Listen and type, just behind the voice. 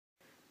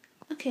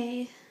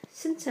Okay,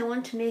 since I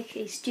want to make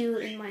a stew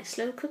in my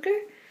slow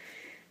cooker,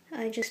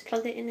 I just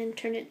plug it in and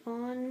turn it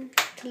on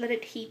to let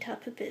it heat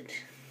up a bit.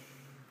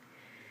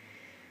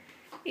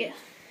 Yeah,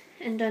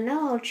 and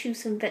now I'll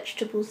choose some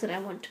vegetables that I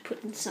want to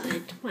put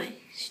inside my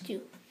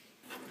stew.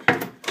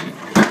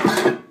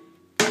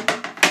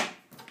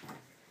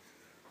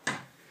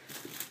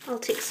 I'll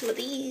take some of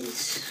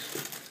these,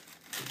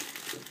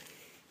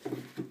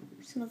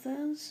 some of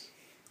those.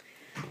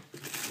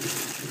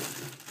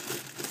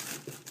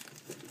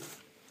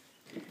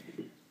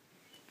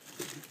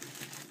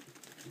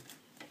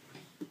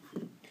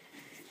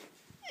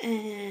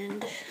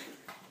 And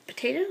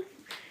potato.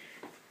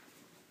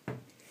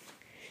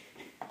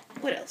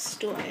 What else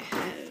do I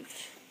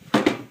have?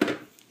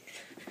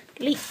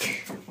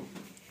 Leek.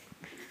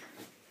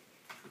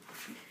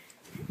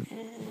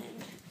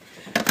 And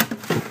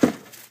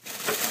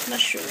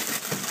mushroom.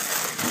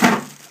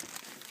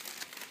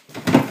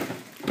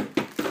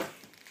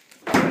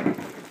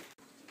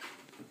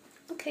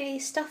 Okay,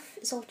 stuff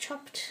is all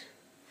chopped.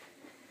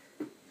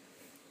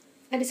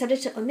 I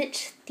decided to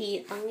omit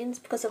the onions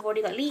because I've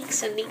already got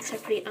leeks, and leeks are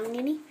pretty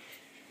oniony.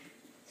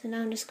 So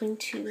now I'm just going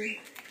to,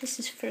 this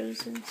is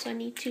frozen, so I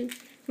need to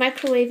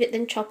microwave it,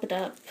 then chop it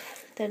up,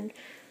 then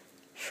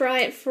fry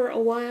it for a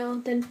while,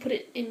 then put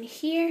it in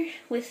here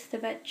with the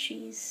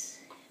veggies.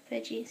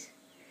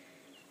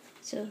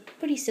 So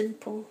pretty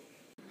simple.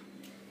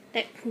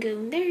 That can go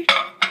in there.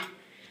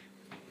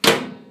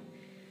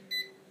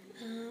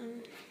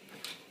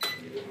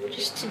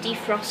 Just to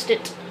defrost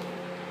it.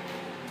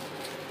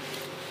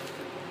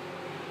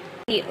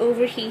 He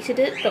overheated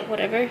it, but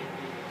whatever.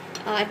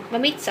 I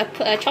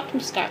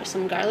chopped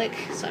some garlic,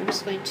 so I'm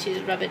just going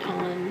to rub it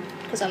on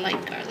because I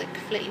like garlic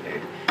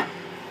flavor.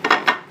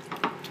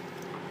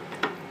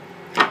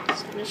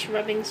 So I'm just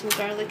rubbing some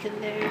garlic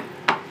in there.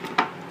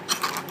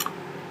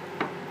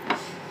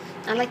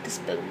 I like this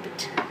bone,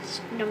 but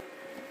no.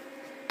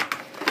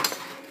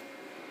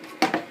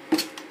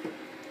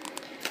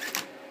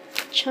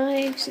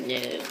 Chives, no.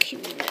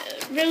 Cumin, no.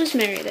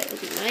 Rosemary, that would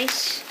be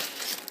nice.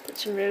 Put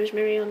some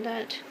rosemary on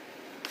that.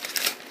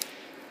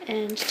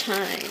 And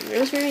thyme.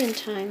 Rosemary and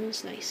thyme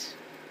is nice.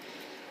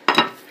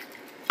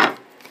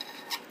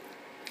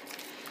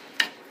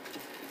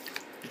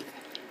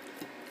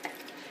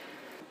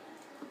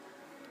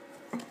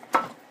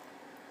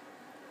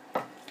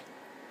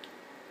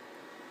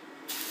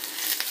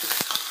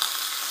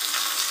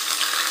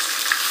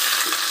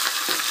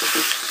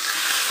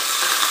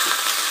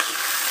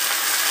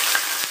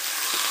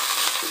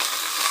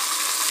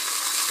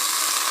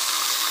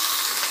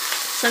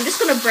 So I'm just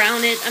going to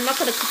brown it. I'm not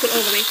going to cook it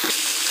all the way through.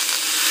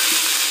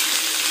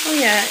 Oh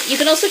yeah, you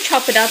can also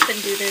chop it up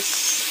and do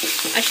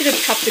this. I should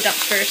have chopped it up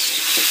first.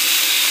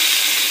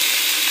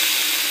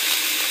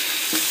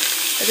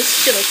 But this is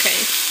still okay.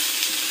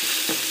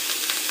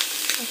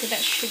 Okay,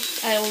 that should,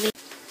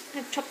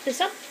 I've chopped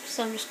this up,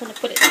 so I'm just going to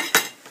put it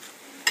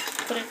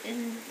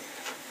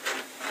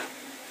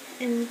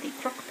in the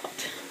crock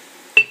pot.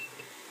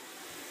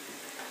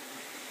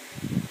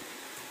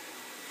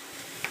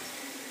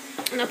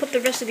 And I'll put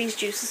the rest of these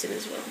juices in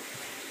as well.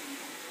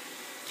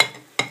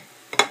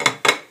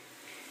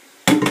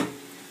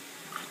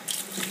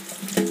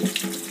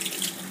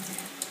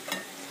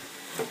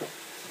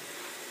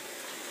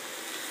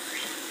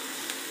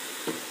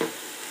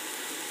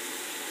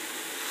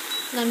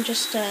 And I'm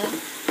just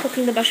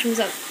cooking the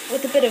mushrooms up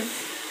with a bit of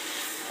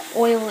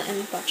oil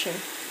and butter.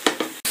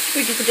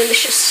 Pretty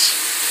delicious.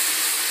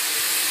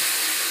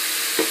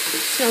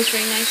 Smells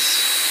very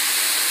nice.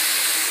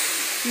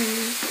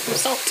 Some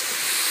salt.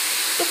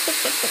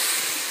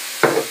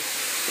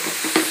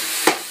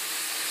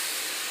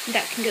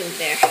 That can go in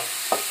there.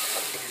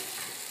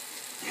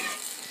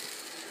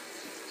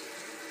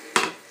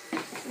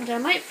 And I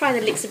might fry the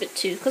leeks a bit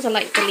too, because I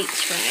like the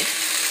leeks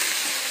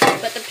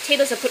fried. But the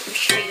potatoes I put them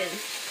straight in.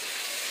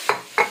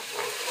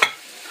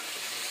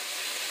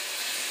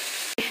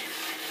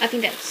 I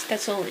think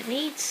that's all it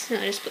needs. And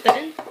I just put that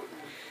in.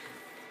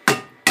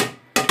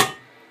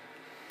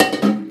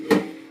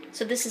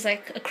 So this is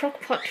like a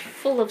crock pot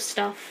full of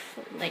stuff,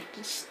 like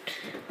just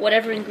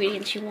whatever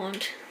ingredients you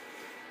want.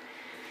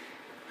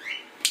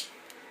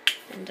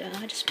 And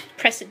I just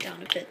press it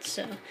down a bit.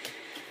 So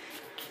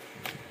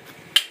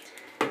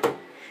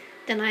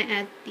then I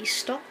add the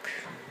stock,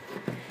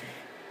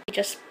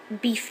 just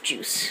beef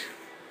juice.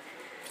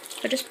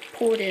 I just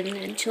pour it in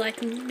until I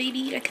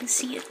can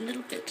see it a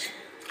little bit.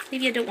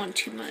 Maybe I don't want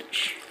too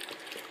much.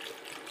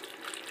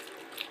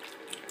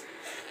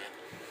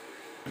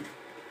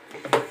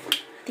 I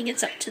think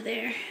it's up to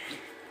there.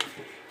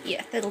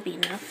 Yeah, that'll be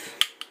enough.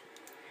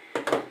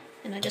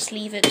 And I just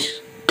leave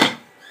it.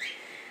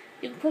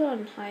 You can put it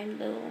on high,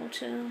 low,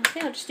 auto. I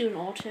think I'll just do an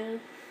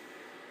auto.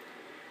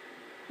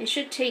 It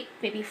should take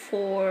maybe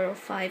 4 or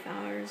 5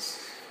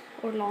 hours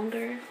or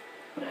longer,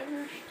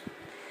 whatever.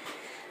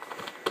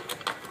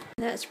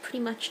 That's pretty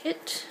much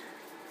it.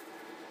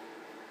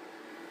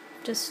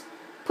 Just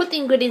put the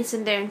ingredients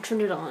in there and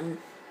turn it on.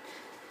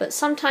 But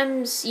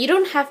sometimes you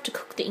don't have to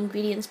cook the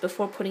ingredients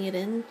before putting it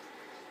in.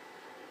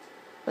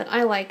 But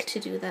I like to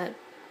do that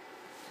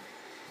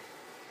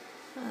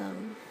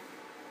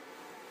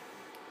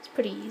It's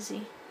pretty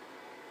easy.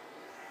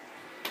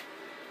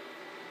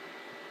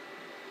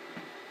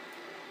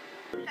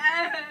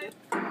 Hey,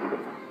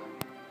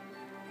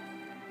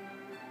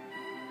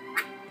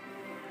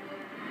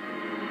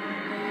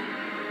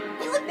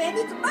 look,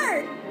 Bambi, it's a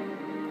bird.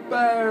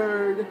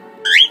 Bird.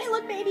 Hey,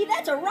 look, Bambi,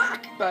 that's a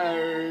rock.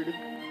 Bird.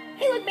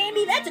 Hey, look,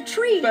 Bambi, that's a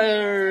tree.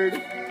 Bird.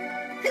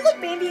 Hey, look,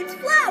 Bambi, it's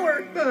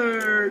flower.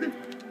 Bird.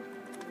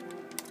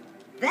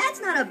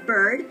 That's not a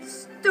bird,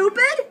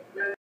 stupid.